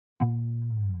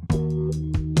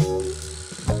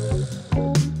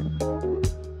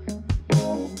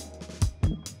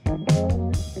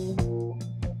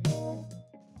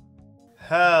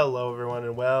Hello, everyone,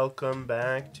 and welcome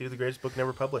back to The Greatest Book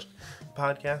Never Published,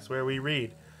 podcast where we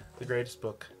read the greatest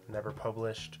book never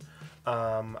published.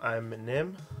 I'm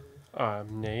Nim.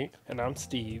 I'm Nate. And I'm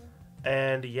Steve.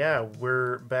 And yeah,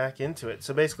 we're back into it.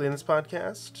 So basically in this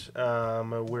podcast,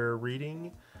 we're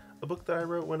reading a book that I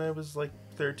wrote when I was like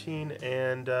 13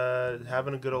 and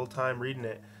having a good old time reading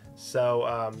it.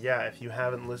 So yeah, if you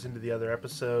haven't listened to the other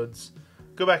episodes,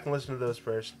 go back and listen to those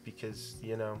first because,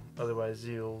 you know, otherwise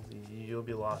you'll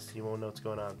be lost. You won't know what's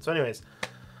going on. So anyways,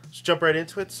 let's jump right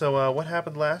into it. So what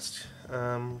happened last?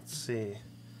 Let's see.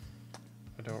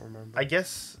 I don't remember. I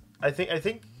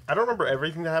think I don't remember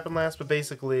everything that happened last, but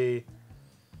basically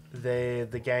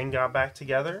the gang got back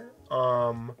together.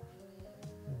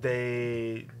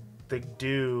 The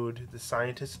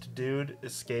scientist dude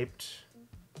escaped.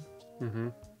 Mm-hmm.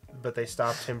 But they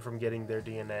stopped him from getting their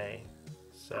DNA.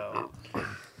 So,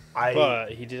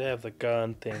 But he did have the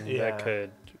gun thing Yeah. that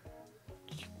could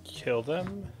kill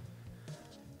them.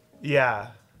 Yeah,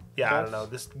 I Yes. don't know.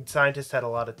 This scientist had a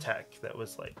lot of tech that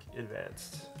was like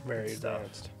advanced, Very and stuff.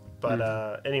 advanced.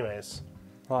 But anyways,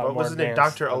 A lot what more was his name?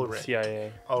 advanced Dr. than Ulrich.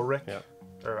 CIA. Ulrich, Yeah.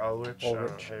 or Ulrich. I don't know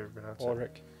Ulrich. how you pronounce it.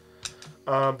 Ulrich.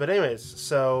 But anyways,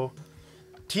 so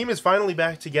team is finally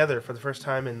back together for the first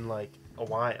time in like a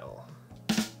while.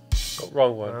 Oh,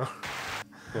 wrong one.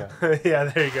 Yeah. Yeah,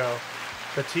 there you go.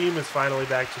 The team is finally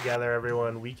back together,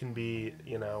 everyone. We can be,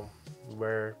 you know,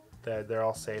 where they're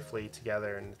all safely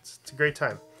together, and it's a great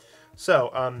time.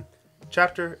 So,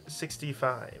 chapter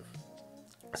 65.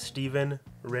 Stephen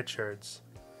Richards.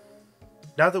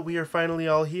 Now that we are finally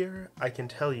all here, I can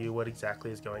tell you what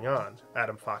exactly is going on,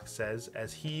 Adam Fox says,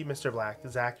 as he, Mr. Black,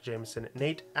 Zach Jameson,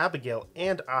 Nate, Abigail,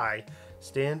 and I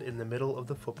stand in the middle of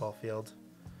the football field.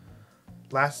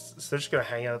 So they're just going to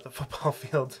hang out at the football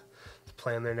field to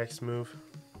plan their next move.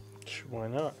 Sure, why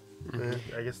not?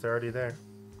 I guess they're already there.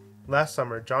 Last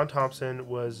summer, John Thompson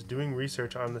was doing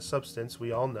research on the substance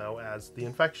we all know as the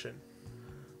infection.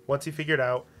 Once he figured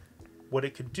out what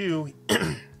it could do,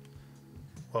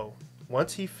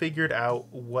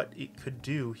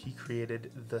 he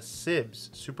created the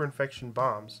SIBs, super infection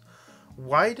bombs.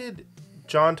 Why did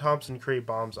John Thompson create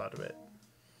bombs out of it?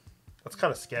 That's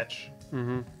kind of sketch.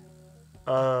 Mm-hmm.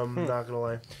 Not gonna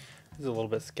lie. He's a little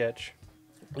bit sketch.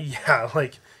 Yeah,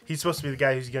 like, he's supposed to be the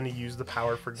guy who's going to use the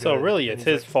power for good. So really, and it's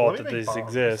he's his like, fault "Let me that make these bombs."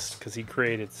 exist because he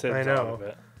created SIBs out of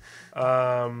it.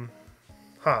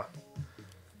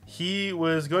 He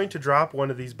was going to drop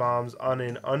one of these bombs on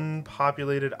an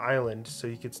unpopulated island so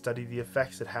he could study the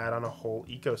effects it had on a whole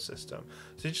ecosystem.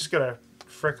 So he's just going to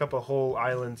frick up a whole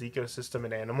island's ecosystem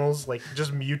and animals, like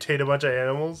just mutate a bunch of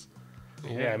animals.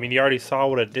 Yeah, I mean, you already saw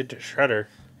what it did to Shredder.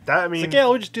 It's It's like, yeah,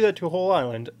 we'll just do that to a whole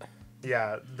island.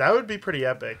 Yeah, that would be pretty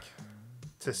epic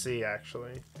to see,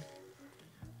 actually.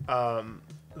 The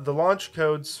launch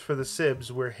codes for the SIBs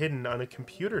were hidden on a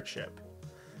computer chip.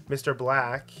 Mr.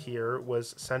 Black here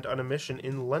was sent on a mission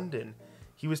in London.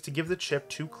 He was to give the chip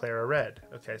to Clara Red.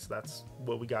 Okay, so that's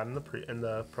what we got in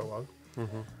the prologue.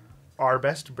 Mm-hmm. Our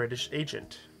best British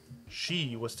agent.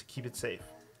 She was to keep it safe.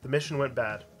 The mission went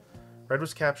bad. Red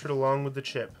was captured along with the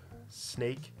chip.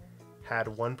 Snake had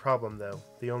one problem, though.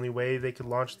 The only way they could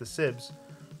launch the SIBs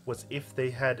was if they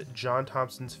had John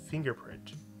Thompson's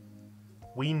fingerprint.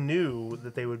 We knew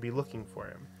that they would be looking for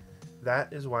him.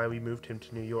 That is why we moved him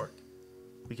to New York.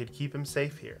 We could keep him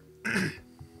safe here.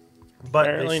 But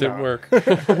Apparently they not. work.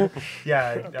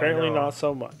 Yeah, Apparently I know. not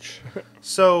so much.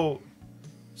 So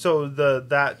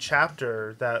that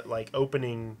chapter, that like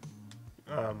opening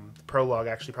prologue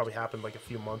actually probably happened like a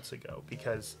few months ago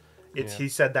because he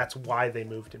said that's why they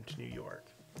moved him to New York.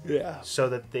 Yeah. So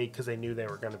that because they knew they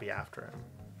were going to be after him.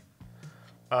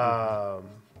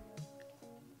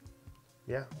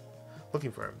 Yeah,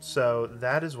 looking for him. So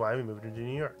that is why we moved him to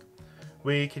New York.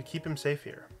 We could keep him safe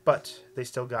here, but they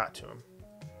still got to him.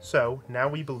 So now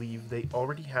we believe they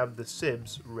already have the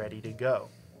SIBs ready to go.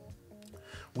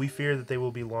 We fear that they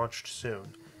will be launched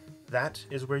soon. That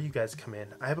is where you guys come in.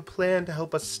 I have a plan to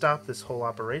help us stop this whole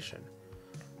operation.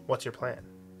 What's your plan?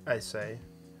 I say.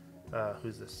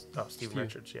 Who's this? Oh, Steve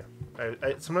Richards, yeah.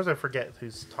 Sometimes I forget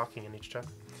who's talking in each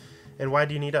chapter. And why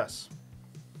do you need us?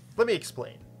 Let me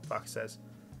explain, Fox says.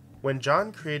 When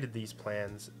John created these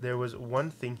plans, there was one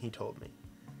thing he told me.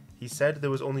 He said there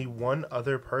was only one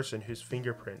other person whose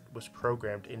fingerprint was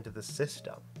programmed into the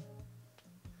system.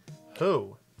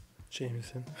 Who?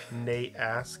 Jameson. Nate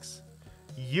asks.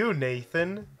 You,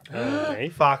 Nathan.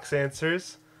 Nate? Fox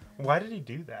answers. Why did he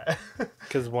do that?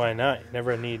 Because why not? You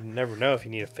never know if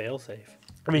you need a failsafe.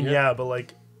 I mean, yeah, but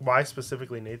like, why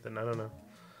specifically Nathan? I don't know.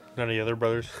 None of the other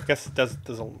brothers. I guess it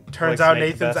doesn't. Turns out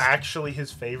Nathan's actually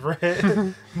his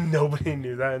favorite. Nobody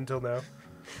knew that until now.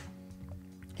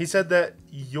 He said that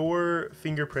your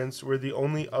fingerprints were the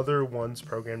only other ones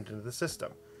programmed into the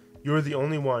system. You're the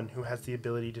only one who has the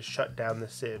ability to shut down the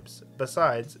Sibs,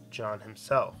 besides John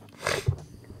himself.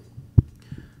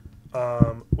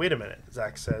 Wait a minute,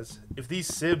 Zack says. If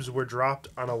these Sibs were dropped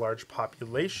on a large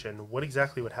population, what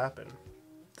exactly would happen?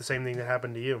 The same thing that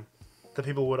happened to you. The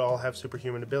people would all have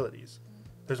superhuman abilities.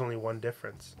 There's only one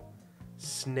difference.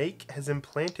 Snake has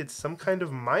implanted some kind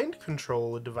of mind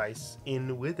control device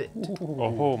in with it.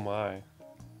 Oh my.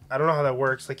 I don't know how that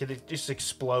works. Like, it just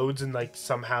explodes and, like,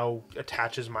 somehow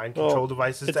attaches mind control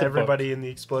devices to everybody in the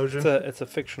explosion. It's a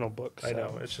fictional book. So. I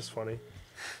know, it's just funny.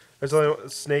 There's only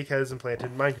Snake has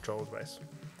implanted mind control device.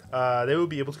 They will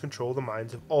be able to control the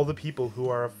minds of all the people who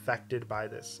are affected by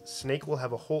this. Snake will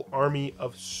have a whole army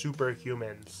of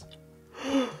superhumans.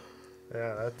 Yeah,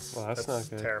 that's not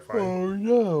good. terrifying. Oh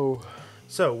no.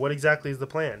 So, what exactly is the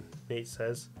plan? Nate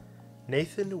says.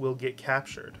 Nathan will get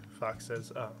captured. Fox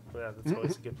says, oh, yeah, that's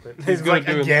always a good plan. He's like,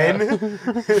 again?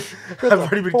 I've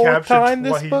already been captured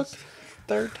twice.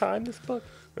 Third time this book?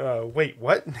 Wait,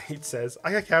 what? Nate says,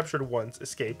 I got captured once,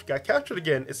 escaped, got captured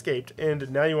again, escaped, and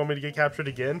now you want me to get captured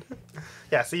again?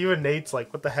 Yeah, so even Nate's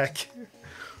like, what the heck?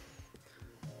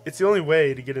 It's the only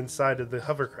way to get inside of the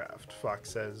hovercraft, Fox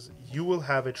says. You will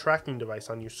have a tracking device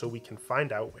on you so we can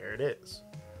find out where it is.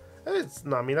 That's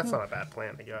not a bad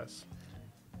plan, I guess.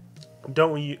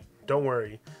 Don't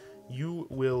worry. You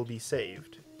will be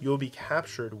saved. You'll be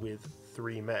captured with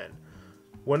 3 men.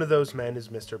 One of those men is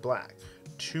Mr. Black.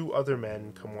 2 other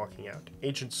men come walking out.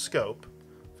 Agent Scope.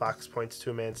 Fox points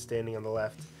to a man standing on the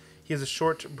left. He is a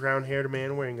short, brown-haired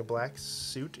man wearing a black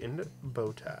suit and a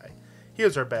bow tie. He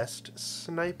is our best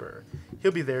sniper.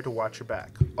 He'll be there to watch your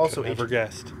back. Also, never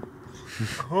guessed.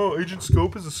 Oh, Agent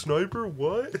Scope is a sniper?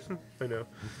 What? I know.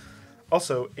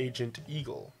 Also, Agent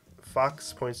Eagle.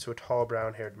 Fox points to a tall,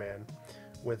 brown-haired man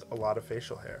with a lot of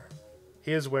facial hair.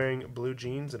 He is wearing blue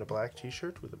jeans and a black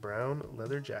t-shirt with a brown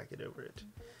leather jacket over it.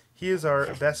 He is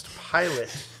our best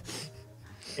pilot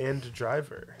and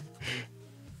driver.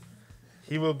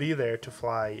 He will be there to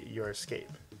fly your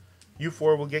escape. You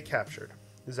 4 will get captured.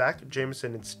 Zack,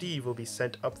 Jameson, and Steve will be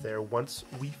sent up there once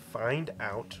we find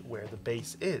out where the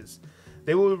base is.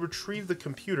 They will retrieve the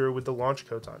computer with the launch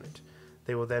codes on it.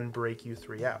 They will then break you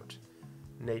 3 out.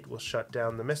 Nate will shut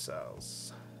down the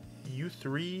missiles. You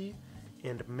 3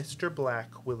 and Mr.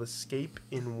 Black will escape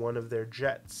in one of their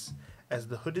jets as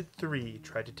the Hooded 3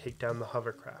 try to take down the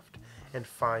hovercraft and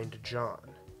find John.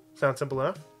 Sound simple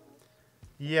enough?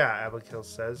 Yeah, Abigail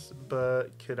says, but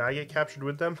could I get captured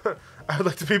with them? I would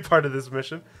like to be part of this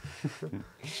mission.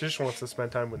 She just wants to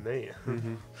spend time with Nate.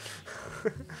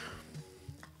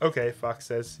 Okay, Fox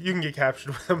says, you can get captured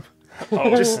with them.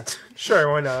 Oh, just,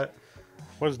 sure, why not?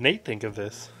 What does Nate think of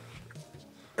this?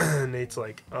 Nate's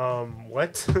like,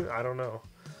 what? I don't know.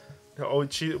 Oh,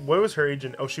 what was her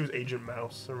agent? Oh, she was Agent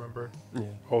Mouse, remember? Yeah.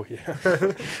 Oh,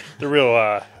 yeah. They're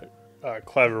real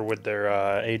clever with their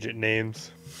agent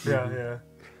names. Yeah.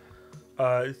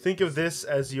 Think of this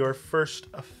as your first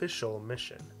official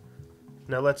mission.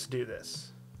 Now let's do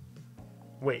this.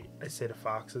 Wait, I say to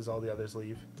Fox as all the others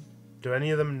leave. Do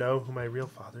any of them know who my real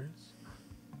father is?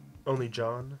 Only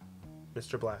John,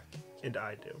 Mr. Black, and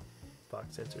I do.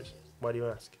 Fox answers. Why do you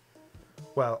ask?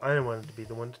 Well, I wanted to be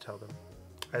the one to tell them.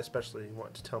 I especially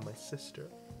want to tell my sister.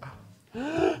 Oh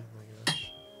my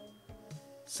gosh.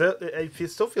 So it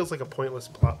still feels like a pointless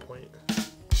plot point.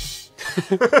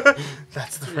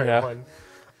 That's the right one.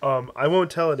 I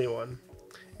won't tell anyone.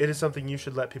 It is something you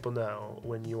should let people know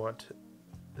when you want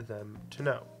them to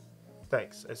know.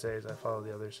 Thanks, I say as I follow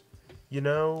the others. You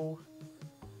know,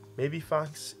 maybe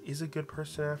Fox is a good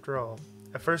person after all.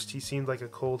 At first, he seemed like a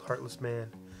cold, heartless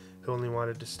man who only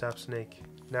wanted to stop Snake.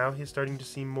 Now he's starting to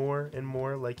seem more and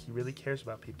more like he really cares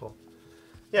about people.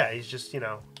 Yeah, he's just,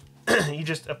 he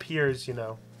just appears,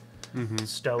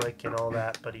 stoic and all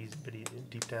that, but he's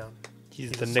deep down.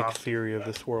 He's the Nick Fury of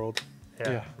this world.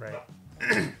 Yeah.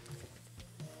 Right.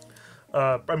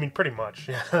 I mean, pretty much.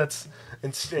 Yeah, that's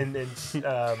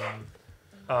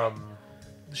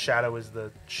Shadow is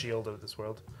the shield of this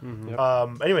world.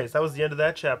 Yep. Anyways, that was the end of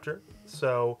that chapter.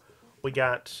 So we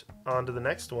got on to the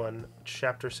next one,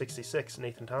 chapter 66,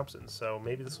 Nathan Thompson. So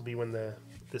maybe this will be when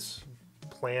this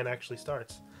plan actually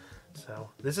starts. So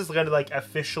this is kind of like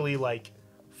officially like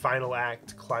final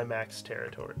act climax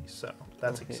territory. So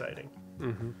that's exciting.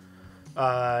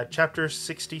 Chapter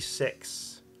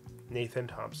 66, Nathan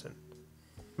Thompson.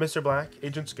 Mr. Black,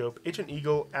 Agent Scope, Agent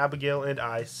Eagle, Abigail, and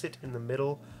I sit in the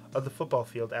middle of the football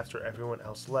field after everyone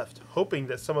else left, hoping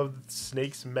that some of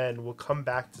Snake's men will come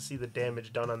back to see the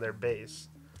damage done on their base.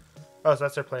 Oh, so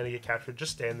that's their plan to get captured.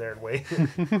 Just stand there and wait.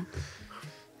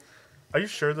 Are you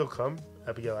sure they'll come?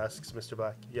 Abigail asks Mr.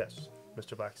 Black. Yes,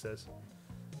 Mr. Black says.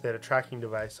 They had a tracking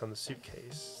device on the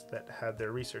suitcase that had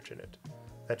their research in it.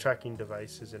 That tracking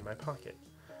device is in my pocket.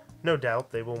 No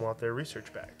doubt they will want their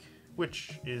research back,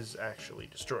 which is actually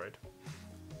destroyed.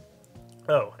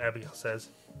 Oh, Abigail says.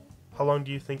 How long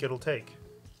do you think it'll take?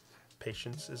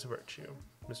 Patience is a virtue,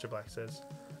 Mr. Black says.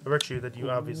 A virtue that you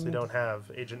obviously don't have,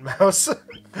 Agent Mouse.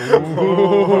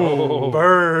 Ooh,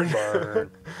 burn.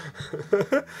 Burn.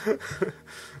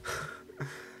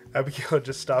 Abigail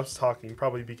just stops talking,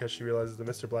 probably because she realizes that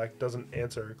Mr. Black doesn't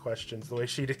answer her questions the way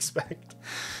she'd expect.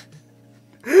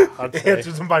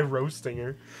 Answers them by roasting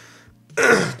her.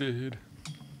 Dude.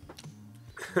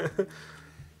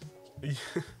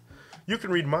 You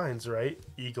can read minds, right?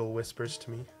 Eagle whispers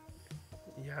to me.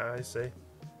 Yeah, I say.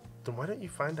 Then why don't you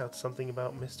find out something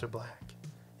about Mr. Black?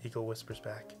 Eagle whispers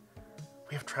back.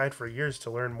 We have tried for years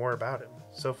to learn more about him.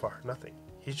 So far, nothing.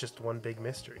 He's just one big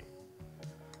mystery.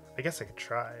 I guess I could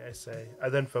try, I say. I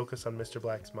then focus on Mr.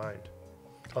 Black's mind.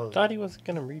 I thought he wasn't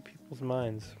going to read people's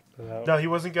minds. No, he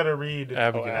wasn't going to read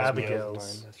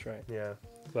Abigail's mind. That's right. Yeah.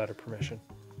 Without her permission.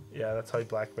 Yeah, that's how he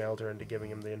blackmailed her into giving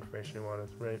him the information he wanted,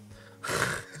 right?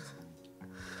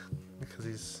 Because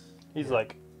he's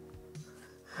like,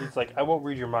 I won't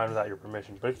read your mind without your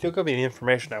permission, but if you'll give me the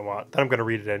information I want, then I'm going to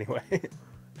read it anyway.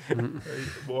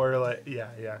 Or like,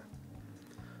 yeah.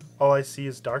 All I see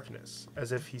is darkness,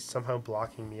 as if he's somehow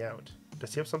blocking me out.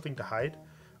 Does he have something to hide?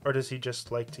 Or does he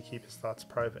just like to keep his thoughts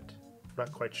private? I'm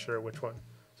not quite sure which one.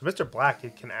 So Mr. Black,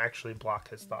 it can actually block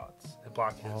his thoughts. It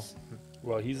block his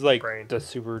Well, he's like brain. the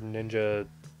super ninja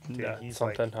he's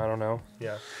something. like, I don't know.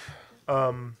 Yeah.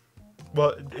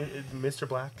 Well, Mr.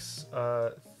 Black's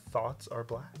thoughts are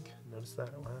black. Notice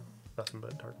that? Wow. Nothing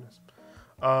but darkness.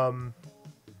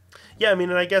 Yeah, I mean,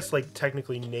 and I guess, like,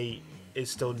 technically Nate is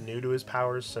still new to his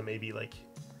powers, so maybe, like,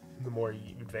 the more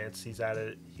advanced he's at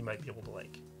it, he might be able to,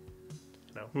 like,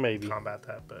 you know, maybe combat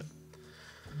that, but...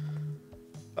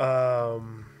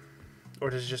 Or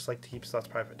does he just like to keep his thoughts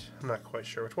private? I'm not quite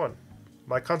sure which one.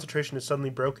 My concentration is suddenly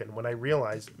broken when I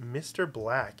realize Mr.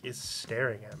 Black is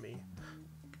staring at me.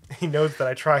 He knows that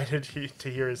I try to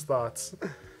hear his thoughts.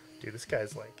 Dude, this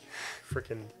guy's like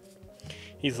freaking...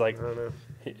 He's like, I don't know.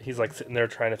 He's like sitting there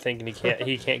trying to think, and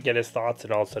he can't get his thoughts,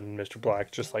 and all of a sudden Mr.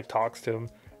 Black just like talks to him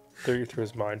through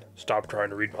his mind. Stop trying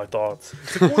to read my thoughts.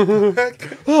 What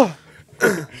the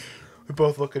heck? We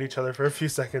both look at each other for a few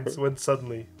seconds when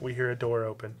suddenly we hear a door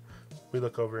open. We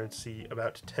look over and see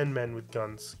about 10 men with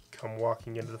guns come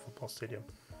walking into the football stadium.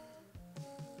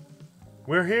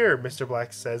 We're here, Mr.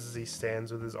 Black says as he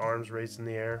stands with his arms raised in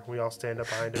the air. We all stand up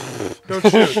behind him. Don't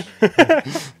shoot.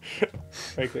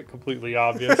 Make it completely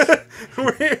obvious.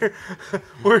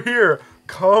 We're here.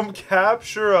 Come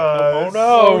capture us.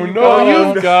 Oh no,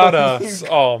 you got us.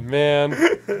 Oh man.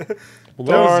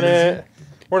 Darn it.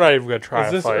 We're not even going to try Is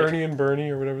to this fight. Ernie and Bernie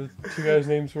or whatever the two guys'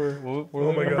 names were? What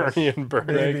Oh my gosh. Ernie and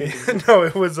Bernie. Maybe. No,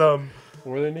 it was What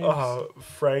were their names?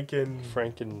 Frank and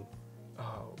Frank and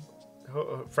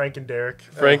Derek.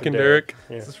 Frank and Derek.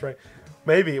 Yeah. This is Frank.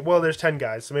 Maybe. Well, there's 10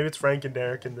 guys, so maybe it's Frank and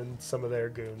Derek, and then some of their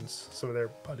goons, some of their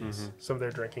buddies, some of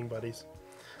their drinking buddies.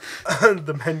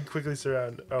 The men quickly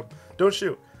surround. Oh, don't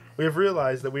shoot! We have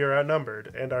realized that we are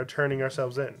outnumbered and are turning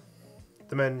ourselves in.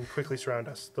 The men quickly surround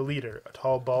us. The leader, a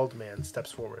tall, bald man,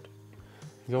 steps forward.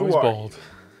 He's always Who are bald.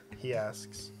 He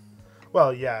asks.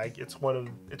 Well, yeah, it's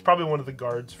probably one of the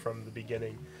guards from the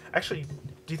beginning. Actually,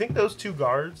 do you think those two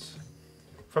guards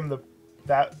from the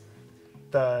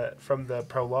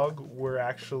prologue were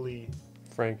actually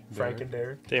Frank and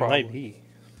Derek? They Probably. might be.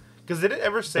 Because did it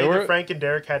ever say that Frank and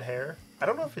Derek had hair? I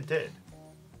don't know if it did.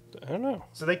 I don't know.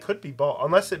 So they could be bald,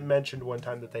 unless it mentioned one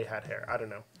time that they had hair. I don't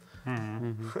know.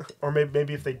 Or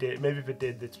maybe if they did, maybe if it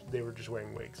did, they were just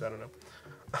wearing wigs. I don't know.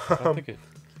 I think it.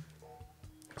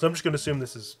 So I'm just gonna assume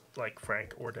this is like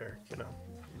Frank or Derek. You know.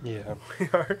 Yeah.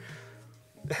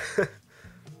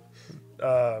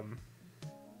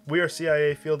 We are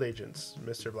CIA field agents,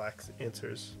 Mr. Black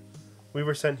answers. We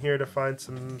were sent here to find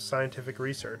some scientific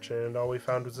research, and all we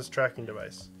found was this tracking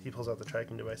device. He pulls out the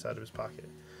tracking device out of his pocket.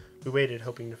 We waited,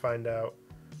 hoping to find out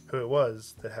who it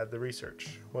was that had the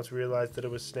research. Once we realized that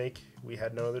it was Snake, we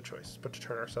had no other choice but to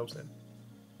turn ourselves in.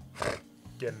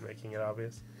 Again, making it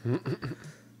obvious.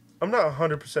 I'm not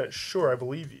 100% sure I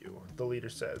believe you, the leader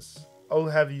says. I'll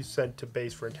have you sent to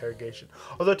base for interrogation.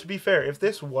 Although, to be fair, if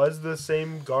this was the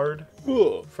same guard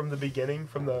from the beginning,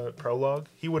 from the prologue,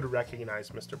 he would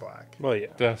recognize Mr. Black. Well, yeah.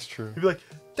 That's true. He'd be like,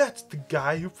 that's the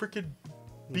guy who freaking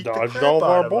beat Dodged the crap all of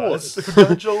out our bullets. us. Who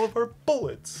dodged all of our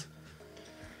bullets.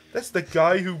 That's the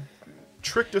guy who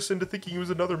tricked us into thinking he was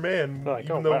another man, Like,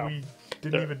 even oh, though wow. we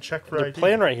Didn't even check for The ID.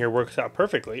 plan right here works out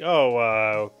perfectly.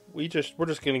 Oh, we're just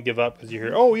gonna give up because you're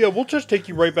here. Oh yeah, we'll just take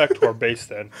you right back to our base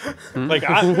then. Like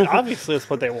obviously that's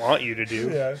what they want you to do.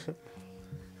 Yeah.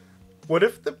 What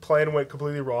if the plan went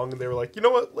completely wrong and they were like, you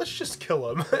know what, let's just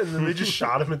kill him, and then they just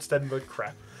shot him instead and like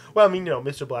crap. Well, I mean,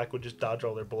 Mr. Black would just dodge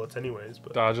all their bullets anyways,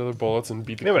 but Dodge other bullets and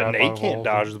beat the Yeah, crap but out Nate of all can't of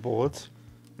dodge them. the bullets.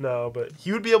 no, but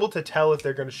he would be able to tell if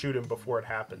they're going to shoot him before it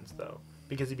happens, though,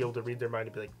 because he'd be able to read their mind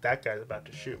and be like, that guy's about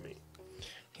to shoot me.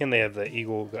 And they have the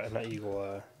eagle guy, not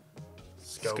eagle,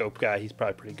 scope guy. He's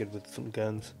probably pretty good with some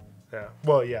guns. Yeah.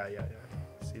 Well, yeah.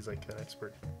 He's like an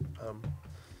expert,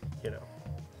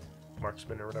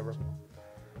 marksman or whatever.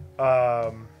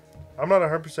 I'm not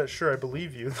 100% sure I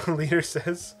believe you, the leader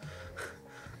says.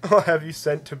 I'll have you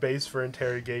sent to base for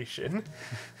interrogation.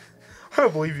 I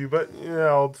don't believe you, but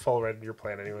I'll fall right into your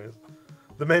plan anyways.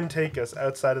 The men take us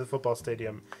outside of the football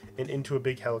stadium and into a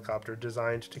big helicopter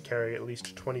designed to carry at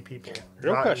least 20 people.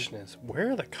 The real question is,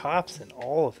 where are the cops in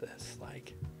all of this?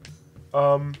 Like,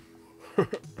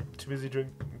 too busy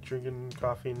drinking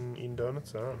coffee and eating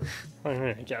donuts? I don't know.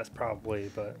 I guess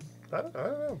probably, but I don't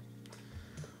know.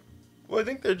 Well, I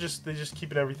think they're just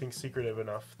keeping everything secretive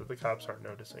enough that the cops aren't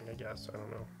noticing, I guess. I don't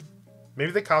know.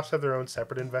 Maybe the cops have their own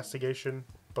separate investigation,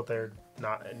 but they're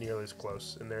not nearly as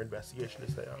close in their investigation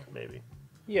as they are, maybe.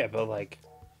 yeah, but like,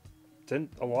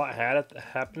 didn't a lot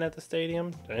happen at the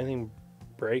stadium? Did anything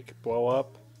blow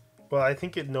up? Well, I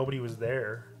think nobody was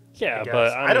there. Yeah, I guess.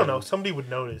 but I don't mean, know. Somebody would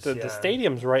notice. The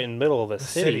stadium's right in the middle of a The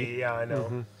city. yeah, I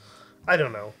know. I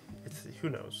don't know. Who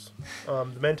knows? The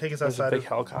men take us There's a outside big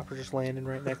helicopter just landing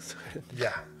right next to it.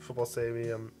 Yeah, football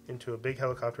stadium into a big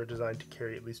helicopter designed to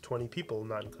carry at least 20 people,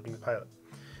 not including the pilot.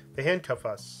 They handcuff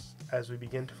us as we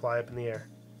begin to fly up in the air.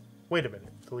 Wait a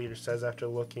minute, the leader says after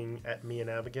looking at me and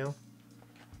Abigail.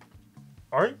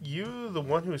 Aren't you the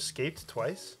one who escaped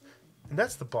twice? And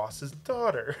that's the boss's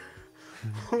daughter.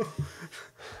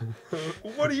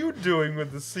 What are you doing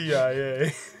with the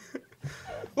CIA?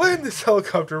 Land this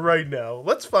helicopter right now.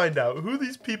 Let's find out who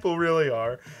these people really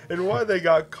are and why they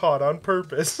got caught on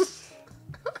purpose.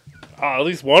 At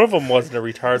least one of them wasn't a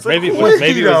retard. It's like, Maybe it was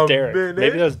wait a Derek. minute.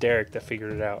 Maybe it was Derek that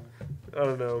figured it out. I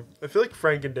don't know. I feel like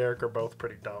Frank and Derek are both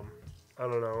pretty dumb. I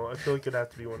don't know. I feel like it'd have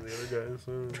to be one of the other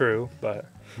guys. True, but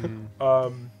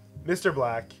Mr.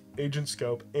 Black, Agent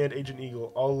Scope, and Agent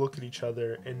Eagle all look at each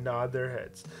other and nod their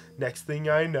heads. Next thing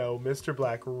I know, Mr.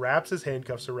 Black wraps his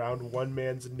handcuffs around one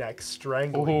man's neck,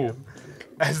 strangling him.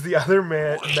 As the other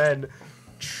men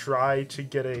try to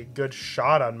get a good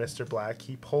shot on Mr. Black,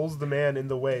 he pulls the man in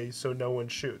the way so no one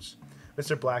shoots.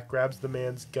 Mr. Black grabs the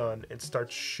man's gun and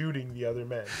starts shooting the other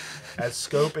men. As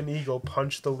Scope and Eagle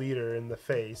punch the leader in the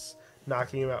face,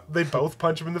 knocking him out. They both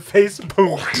punch him in the face,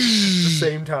 boom, at the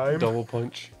same time. Double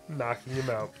punch. Knocking him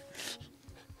out.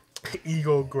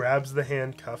 Eagle grabs the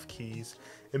handcuff keys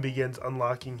and begins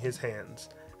unlocking his hands.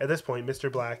 At this point,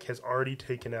 Mr. Black has already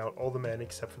taken out all the men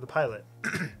except for the pilot.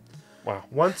 Wow.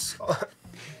 Once all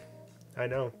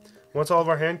of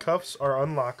our handcuffs are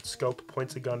unlocked, Scope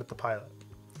points a gun at the pilot.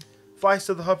 Fly us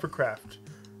to the hovercraft,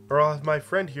 or I'll have my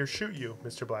friend here shoot you,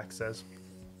 Mr. Black says.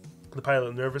 The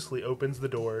pilot nervously opens the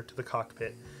door to the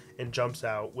cockpit and jumps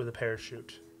out with a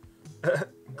parachute.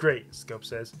 Great, Scope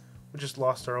says. We just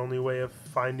lost our only way of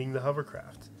finding the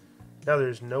hovercraft. Now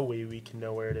there's no way we can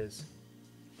know where it is.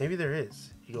 Maybe there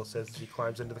is, Eagle says as he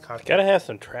climbs into the cockpit. gotta have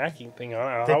some tracking thing on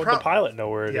it. How would the pilot know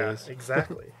where it is? Yeah,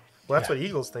 exactly. Well, that's what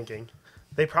Eagle's thinking.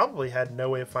 They probably had no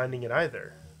way of finding it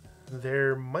either.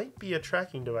 There might be a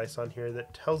tracking device on here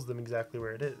that tells them exactly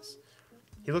where it is.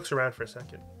 He looks around for a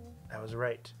second. I was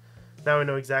right. Now I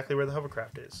know exactly where the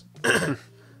hovercraft is.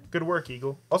 Good work,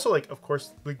 Eagle. Also, of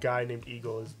course, the guy named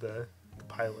Eagle is the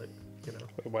pilot,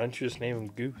 Why don't you just name him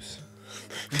Goose?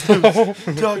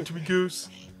 Talk to me, Goose.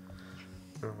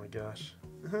 Oh my gosh.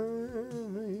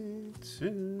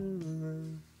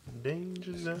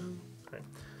 Danger zone.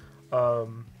 Right.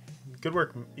 Good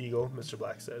work, Eagle, Mr.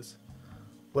 Black says.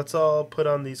 Let's all put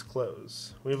on these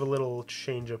clothes. We have a little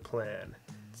change of plan.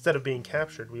 Instead of being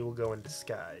captured, we will go in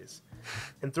disguise.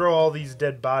 And throw all these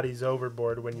dead bodies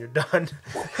overboard when you're done.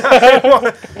 I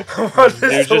want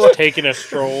They're just taking a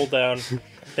stroll down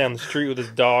the street with his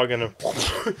dog and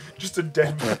just a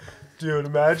dead dude.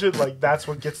 Imagine that's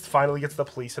what finally gets the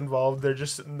police involved. They're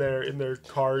just sitting there in their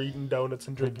car eating donuts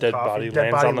and drinking dead coffee. body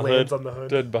lands on the hood.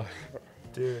 Dead body.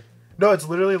 Dude. No, it's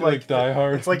literally like Die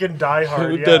Hard. It's like in Die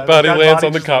Hard. The Yeah, dead body lands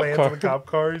on the just cop lands car. on the cop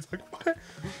car. He's like,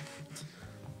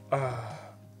 what?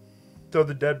 Throw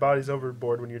the dead bodies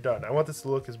overboard when you're done. I want this to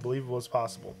look as believable as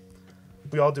possible.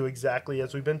 We all do exactly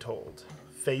as we've been told.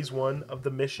 Phase 1 of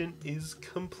the mission is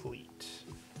complete.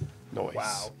 Nice.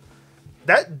 Wow.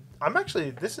 That I'm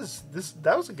actually this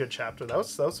that was a good chapter. That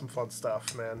was some fun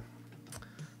stuff, man.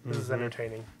 This is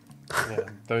entertaining.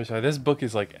 Yeah, this book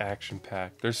is like action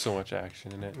packed. There's so much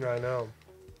action in it. I know.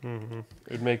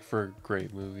 It'd make for a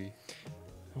great movie.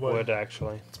 Would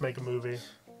actually. Let's make a movie.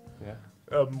 Yeah.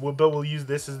 But we'll use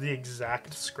this as the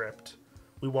exact script.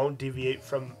 We won't deviate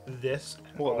from this.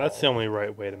 Well, that's the only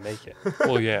right way to make it.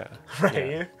 Well, yeah. Right.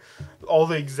 Yeah. All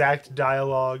the exact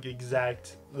dialogue,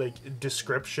 exact like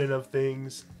description of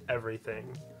things,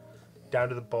 everything, down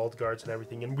to the bald guards and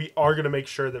everything. And we are gonna make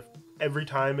sure that every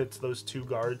time it's those two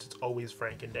guards, it's always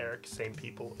Frank and Derek, same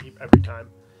people every time.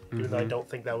 Even though I don't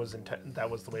think that was that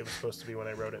was the way it was supposed to be when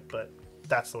I wrote it, but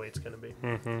that's the way it's gonna be.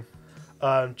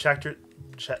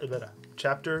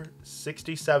 Chapter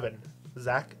 67.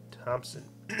 Zack Thompson.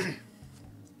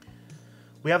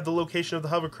 We have the location of the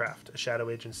hovercraft, a shadow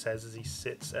agent says as he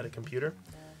sits at a computer.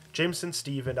 Jameson,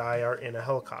 Steve, and I are in a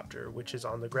helicopter, which is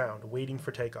on the ground, waiting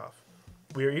for takeoff.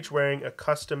 We are each wearing a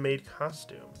custom-made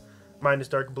costume. Mine is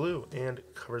dark blue and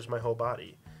covers my whole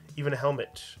body, even a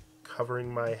helmet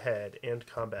covering my head and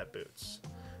combat boots.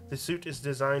 The suit is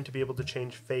designed to be able to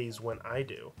change phase when I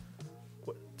do.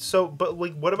 So, but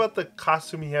like, what about the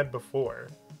costume he had before?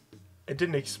 It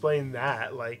didn't explain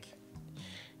that, like...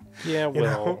 Yeah,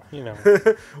 well, you know.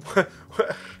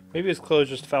 Maybe his clothes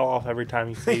just fell off every time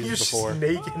he phased You're before.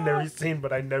 naked in every scene,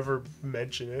 but I never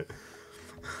mention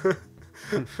it.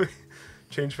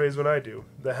 Change phase when I do.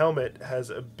 The helmet has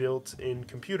a built-in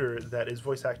computer that is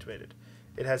voice-activated.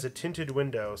 It has a tinted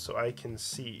window so I can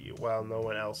see while no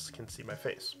one else can see my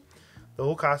face. The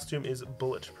whole costume is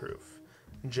bulletproof.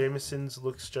 Jameson's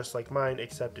looks just like mine,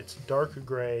 except it's dark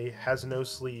gray, has no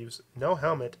sleeves, no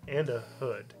helmet, and a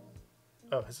hood.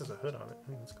 Oh, his has a hood on it.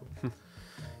 That's cool.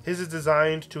 His is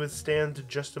designed to withstand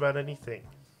just about anything.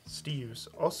 Steve's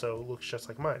also looks just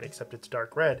like mine, except it's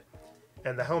dark red,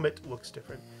 and the helmet looks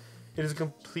different. It is a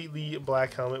completely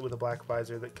black helmet with a black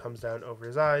visor that comes down over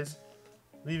his eyes,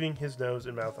 leaving his nose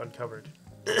and mouth uncovered.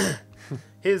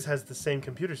 His has the same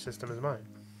computer system as mine.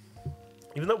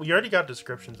 Even though we already got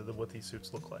descriptions of what these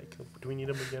suits look like. Do we need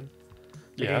them again?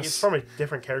 Yes. It's from a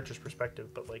different character's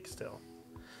perspective, but like still.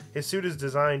 His suit is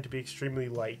designed to be extremely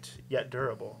light, yet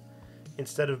durable.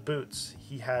 Instead of boots,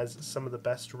 he has some of the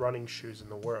best running shoes in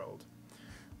the world.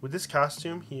 With this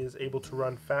costume, he is able to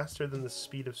run faster than the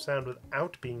speed of sound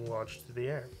without being launched through the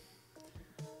air.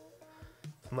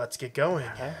 Let's get going,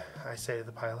 I say to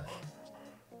the pilot.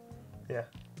 Yeah.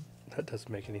 That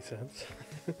doesn't make any sense.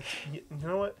 You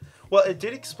know what? Well, it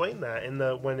did explain that in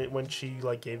the when she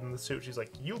like gave him the suit. She's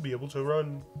like, "You'll be able to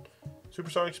run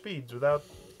supersonic speeds without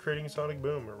creating a sonic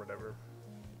boom or whatever."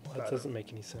 Well, that doesn't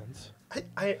make any sense.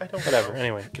 I don't. Whatever. know.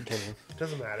 Anyway, continue. It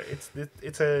doesn't matter. It's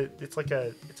a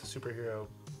superhero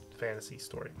fantasy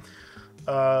story.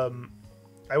 I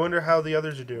wonder how the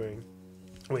others are doing.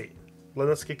 Wait,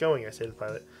 let's get going. I say to the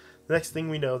pilot. The next thing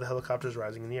we know, the helicopter is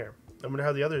rising in the air. I wonder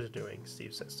how the others are doing.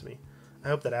 Steve says to me. I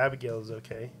hope that Abigail is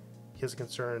okay. He has a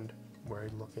concerned,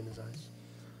 worried look in his eyes.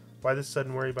 Why this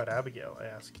sudden worry about Abigail? I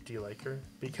ask. Do you like her?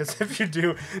 Because if you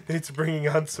do, it's bringing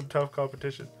on some tough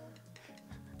competition.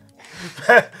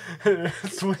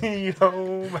 Sweet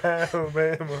home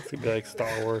Alabama. It's gonna be like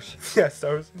Star Wars. Yeah,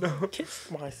 Star Wars. No.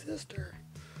 Kiss my sister.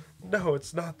 No,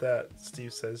 it's not that,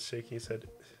 Steve says, shaking his head.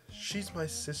 She's my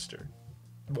sister.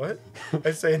 What?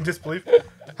 I say in disbelief.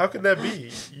 How can that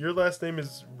be? Your last name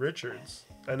is Richards.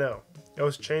 I know. It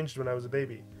was changed when I was a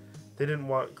baby. They didn't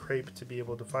want Crepe to be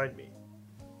able to find me.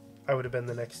 I would have been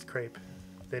the next Crepe.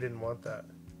 They didn't want that.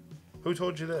 Who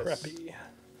told you this? Crappy.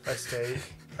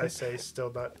 I say,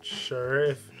 still not sure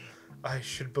if I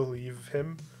should believe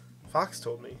him. Fox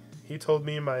told me. He told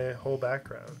me my whole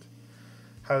background.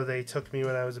 How they took me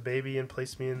when I was a baby and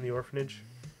placed me in the orphanage.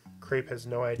 Crepe has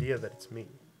no idea that it's me.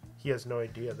 He has no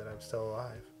idea that I'm still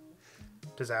alive.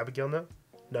 Does Abigail know?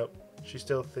 Nope. She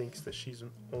still thinks that she's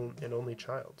an only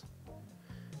child.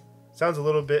 Sounds a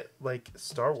little bit like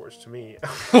Star Wars to me.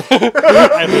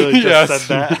 I literally just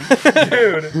said that.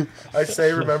 Dude, I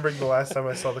say remembering the last time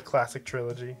I saw the classic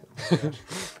trilogy. Oh my gosh.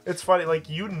 It's funny, like,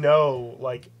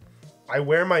 like, I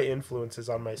wear my influences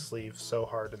on my sleeve so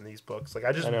hard in these books. Like,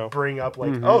 I just bring up,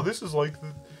 like, oh, this is like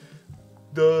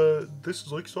this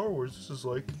is like Star Wars. This is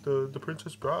like the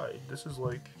Princess Bride. This is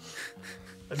like,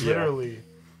 literally,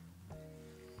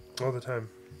 all the time.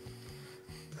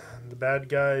 The bad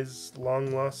guy's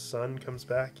long-lost son comes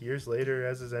back years later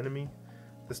as his enemy.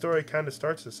 The story kind of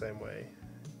starts the same way.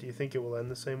 Do you think it will end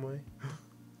the same way?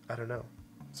 I don't know.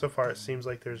 So far, it seems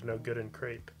like there's no good in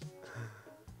Crepe.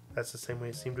 That's the same way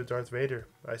it seemed with Darth Vader,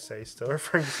 I say, still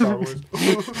referring to Star Wars.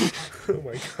 Oh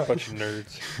my god. Bunch of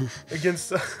nerds.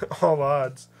 Against all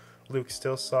odds, Luke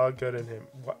still saw good in him.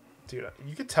 What? Dude,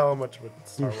 you could tell how much of a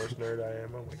Star Wars nerd I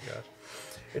am. Oh my gosh.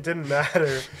 It didn't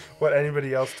matter what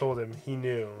anybody else told him. He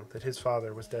knew that his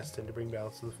father was destined to bring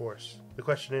balance to the Force. The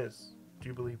question is, do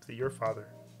you believe that your father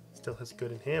still has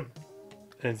good in him?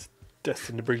 And it's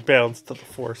destined to bring balance to the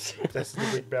Force. Destined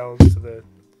to bring balance to the...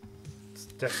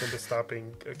 Destined to stop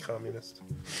being a communist.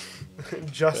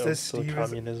 Just as Steve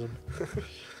communism.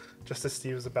 Just as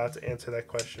Steve is about to answer that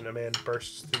question, a man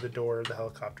bursts through the door of the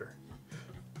helicopter.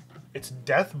 It's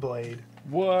Deathblade.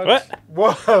 What?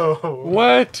 Whoa!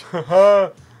 What?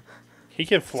 He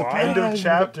can It's the fly. end of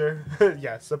chapter.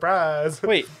 Yeah, surprise.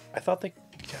 Wait, I thought they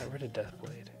got rid of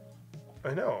Deathblade.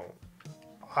 I know.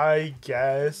 I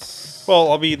guess.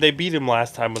 Well, I mean, they beat him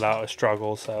last time without a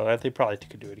struggle, so they probably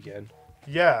could do it again.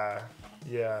 Yeah.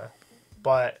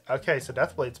 But, okay, so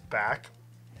Deathblade's back.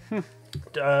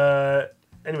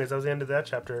 Anyways, that was the end of that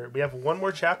chapter. We have one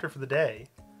more chapter for the day.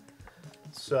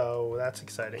 So, that's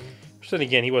exciting. But then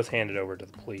again, he was handed over to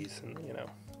the police, and, you know.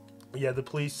 Yeah, the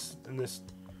police in this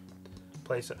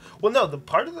place... Well, no, the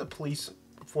part of the police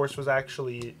force was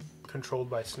actually controlled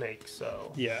by Snake,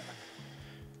 so... Yeah.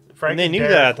 Frank and they knew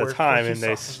Derek that at the were time, police and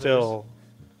they officers. still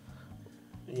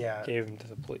gave him to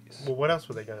the police. Well, what else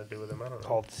were they going to do with him? I don't know.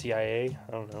 Called CIA?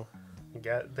 I don't know.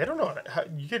 They don't know how...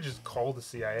 You could just call the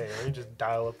CIA. Or you just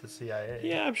dial up the CIA.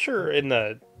 Yeah, I'm sure in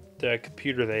the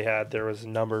computer they had, there was a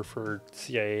number for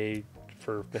CIA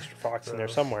for Mr. Fox in there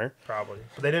somewhere. Probably.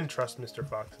 But they didn't trust Mr.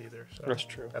 Fox either. So, that's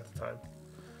true. At the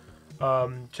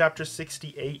time. Chapter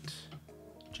 68.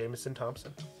 Jameson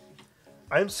Thompson.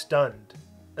 I am stunned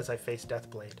as I face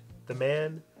Deathblade, the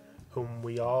man whom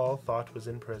we all thought was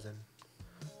in prison.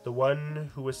 The one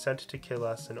who was sent to kill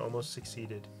us and almost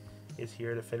succeeded is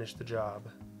here to finish the job.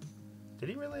 Did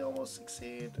he really almost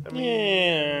succeed? I mean,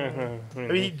 Yeah. I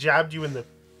mean, he jabbed you in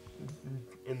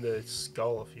the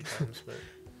skull a few times, but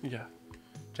Yeah.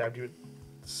 jabbed you at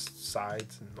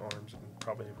sides and arms and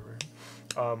probably everywhere.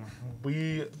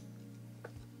 We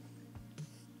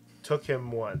took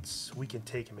him once. We can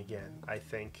take him again, I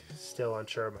think. Still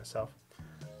unsure of myself.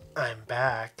 I'm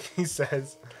back, he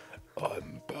says.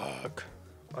 I'm back.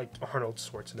 Like Arnold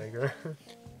Schwarzenegger.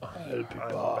 I'll be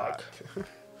I'm back.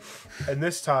 And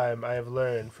this time I have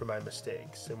learned from my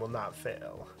mistakes and will not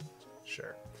fail.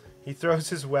 Sure. He throws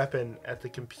his weapon at the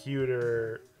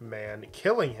computer man,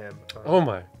 killing him. Oh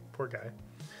my. Poor guy.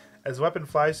 As the weapon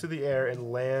flies through the air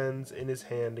and lands in his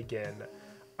hand again,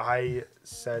 I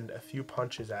send a few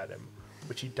punches at him,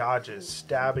 which he dodges,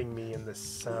 stabbing me in the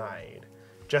side.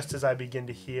 Just as I begin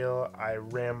to heal, I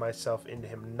ram myself into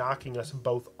him, knocking us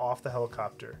both off the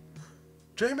helicopter.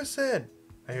 Jameson!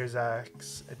 I hear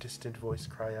Zack's a distant voice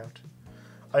cry out.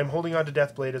 I am holding on to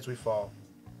Deathblade as we fall.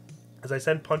 As I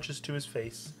send punches to his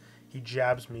face, he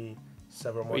jabs me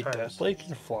several more Wait, times. Deathblade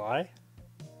can fly?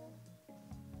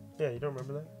 Yeah, you don't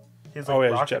remember that? He has Oh, he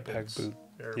has rocket jetpack boots boot.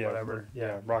 or Yeah, whatever.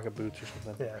 Yeah, rocket boots or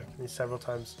something. Yeah, me several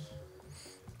times.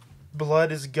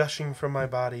 Blood is gushing from my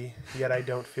body, yet I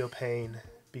don't feel pain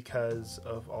because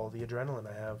of all the adrenaline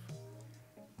I have.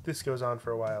 This goes on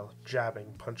for a while.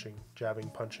 Jabbing, punching, jabbing,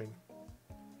 punching.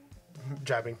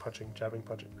 Jabbing, punching, jabbing,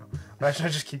 punching. No. Imagine I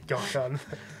just keep going on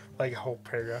like a whole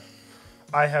paragraph.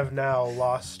 I have now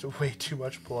lost way too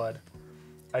much blood.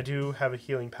 I do have a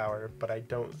healing power, but I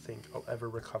don't think I'll ever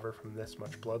recover from this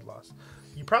much blood loss.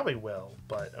 You probably will,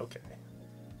 but okay.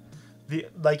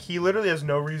 He literally has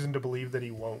no reason to believe that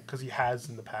he won't, because he has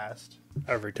in the past.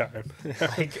 Every time.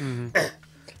 Like,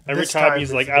 Every this time he's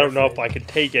it's like, I don't know if different. I can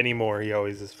take any more. He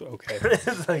always is okay.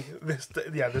 It's like this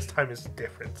time is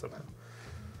different somehow.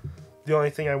 The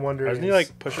only thing I wonder Doesn't is... he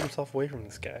like push himself away from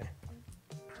this guy?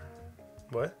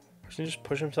 What? Doesn't he just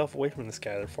push himself away from this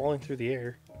guy? They're falling through the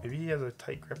air. Maybe he has a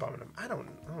tight grip on him. I don't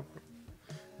know.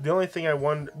 The only thing I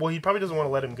wonder... Well, he probably doesn't want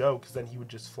to let him go, because then he would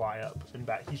just fly up and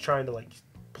back. He's trying to, like,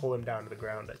 pull him down to the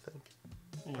ground, I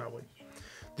think. Probably.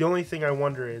 The only thing I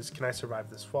wonder is, can I survive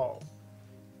this fall?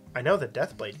 I know that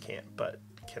Deathblade can't, but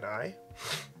can I?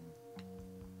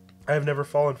 I have never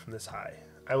fallen from this high.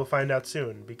 I will find out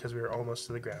soon, because we are almost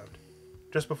to the ground.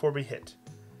 Just before we hit,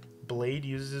 Blade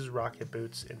uses his rocket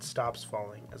boots and stops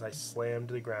falling as I slam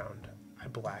to the ground. I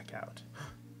black out.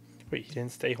 Wait, he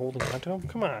didn't stay holding onto him?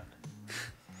 Come on.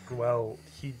 Well,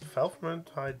 he fell from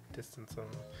a high distance.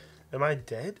 Am I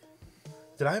dead?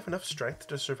 Did I have enough strength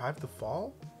to survive the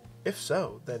fall? If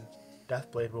so, then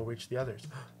Deathblade will reach the others.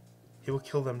 He will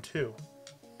kill them too.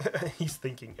 He's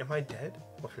thinking, am I dead?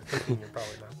 Well, if you're thinking, you're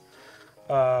probably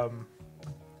not.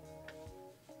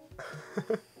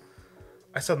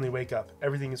 I suddenly wake up.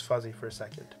 Everything is fuzzy for a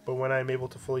second. But when I'm able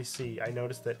to fully see, I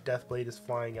notice that Deathblade is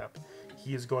flying up.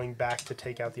 He is going back to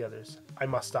take out the others. I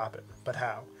must stop him. But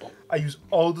how? I use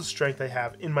all the strength I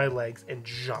have in my legs and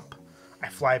jump. I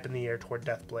fly up in the air toward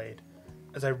Deathblade.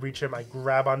 As I reach him, I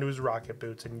grab onto his rocket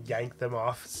boots and yank them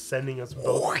off, sending us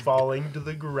both falling to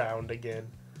the ground again.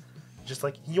 Just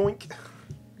like yoink.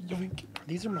 Yoink.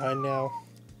 These are mine now.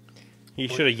 He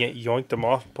should have yoinked them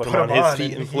off, put them on him his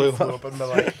feet, and flew up. And they're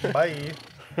like, bye.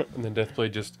 And then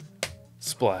Deathblade just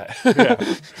splat.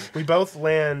 Yeah. We both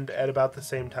land at about the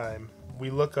same time. We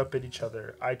look up at each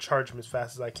other. I charge him as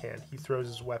fast as I can. He throws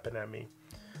his weapon at me.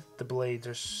 The blades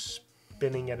are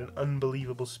spinning at an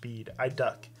unbelievable speed. I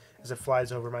duck as it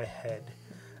flies over my head.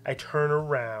 I turn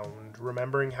around,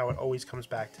 remembering how it always comes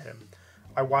back to him.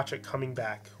 I watch it coming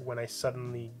back when I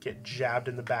suddenly get jabbed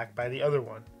in the back by the other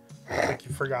one. I think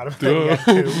you forgot about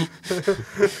that yet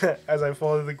too. As I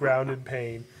fall to the ground in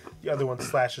pain, the other one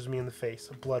slashes me in the face,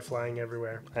 blood flying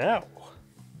everywhere. Ow.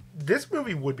 This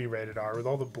movie would be rated R with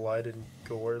all the blood and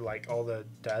gore, like all the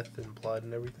death and blood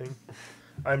and everything.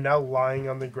 I'm now lying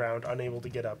on the ground, unable to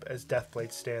get up, as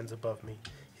Deathblade stands above me.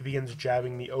 He begins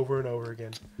jabbing me over and over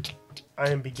again. I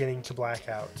am beginning to black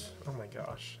out. Oh my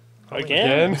gosh.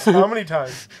 Again? How many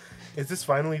times? Is this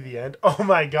finally the end? Oh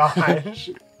my gosh.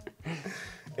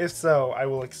 If so, I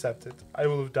will accept it. I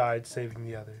will have died saving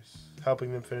the others,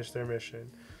 helping them finish their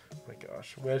mission. Oh my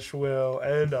gosh. Which will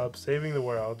end up saving the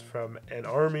world from an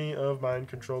army of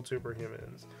mind-controlled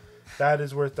superhumans. That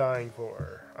is worth dying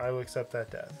for. I will accept that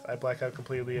death. I black out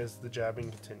completely as the jabbing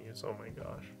continues. Oh my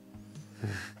gosh.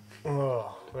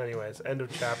 Oh, anyways, end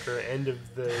of chapter, end of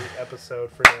the episode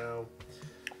for now.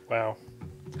 Wow.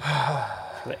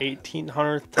 For the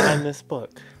 1800th time this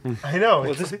book. I know.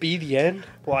 Will this be the end?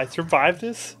 Will I survive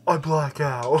this? I black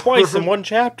out. Twice in one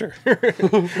chapter.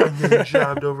 I'm getting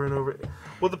jabbed over and over.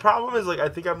 Well, the problem is, like, I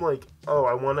think I'm like, oh,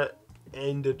 I want to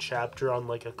end a chapter on,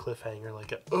 like, a cliffhanger.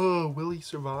 Like, will he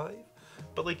survive?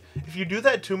 But, like, if you do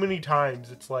that too many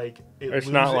times, it's like, it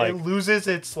loses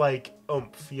its, like,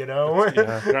 oomph, you know?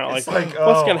 Yeah, not like, like,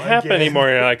 what's going to happen anymore?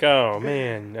 You're like, oh,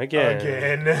 man,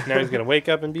 again. Now Now he's going to wake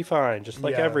up and be fine, just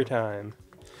like every time.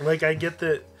 Like, I get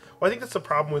that. Well, I think that's the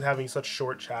problem with having such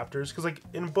short chapters. Because, like,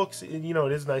 in books, you know,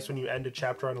 it is nice when you end a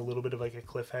chapter on a little bit of, like, a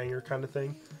cliffhanger kind of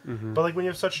thing. Mm-hmm. But, like, when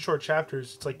you have such short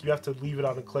chapters, it's like you have to leave it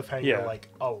on a cliffhanger, like,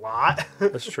 a lot.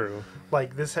 That's true.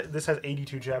 Like, this has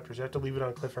 82 chapters. You have to leave it on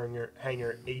a cliffhanger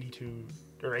 82,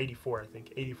 or 84, I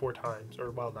think. 84 times. Or,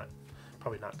 well, not.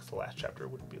 Probably not, because the last chapter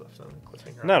wouldn't be left on a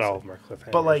cliffhanger. Not all of them are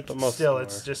cliffhangers. But, like, still,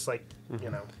 it's just, like, you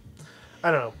know.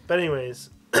 I don't know. But, anyways,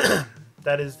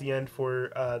 that is the end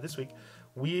for this week.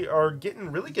 We are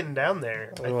really getting down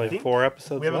there. I think 4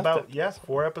 episodes left. We have about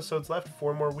 4 episodes left,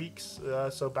 4 more weeks,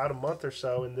 so about a month or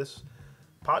so, and this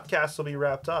podcast will be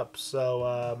wrapped up.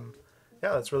 So,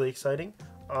 that's really exciting.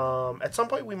 At some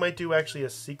point, we might do actually a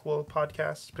sequel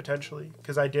podcast, potentially,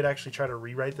 because I did actually try to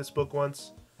rewrite this book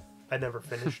once. I never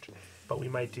finished, but we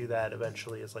might do that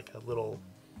eventually as like a little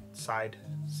side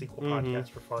sequel podcast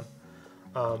for fun.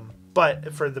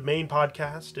 But for the main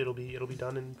podcast, it'll be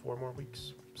done in 4 more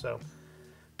weeks. So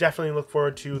definitely look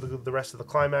forward to the rest of the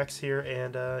climax here.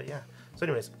 And so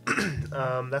anyways,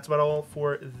 that's about all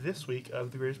for this week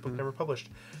of The Greatest Book Never Published.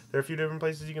 There are a few different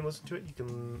places you can listen to it. You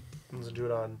can listen to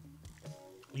it on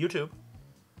YouTube,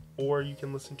 or you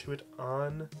can listen to it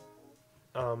on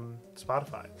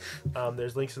Spotify.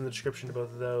 There's links in the description to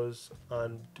both of those,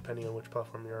 depending on which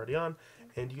platform you're already on.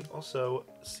 And you can also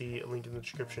see a link in the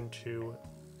description to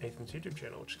Nathan's YouTube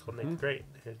channel, which is called Nathan Great.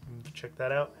 And you can check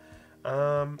that out.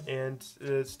 And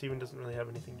Steven doesn't really have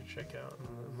anything to check out,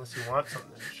 unless you want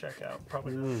something to check out.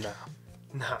 Probably not.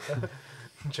 Nah.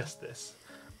 Just this.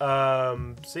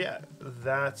 So yeah,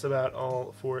 that's about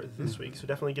all for this week. So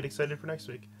definitely get excited for next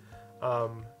week.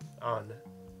 On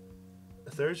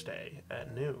Thursday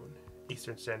at noon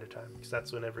Eastern Standard Time, because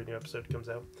that's when every new episode comes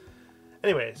out.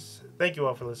 Anyways, thank you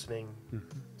all for listening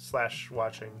 /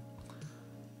 watching.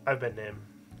 I've been Nim.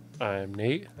 I'm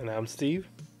Nate. And I'm Steve.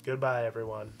 Goodbye,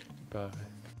 everyone. Bye.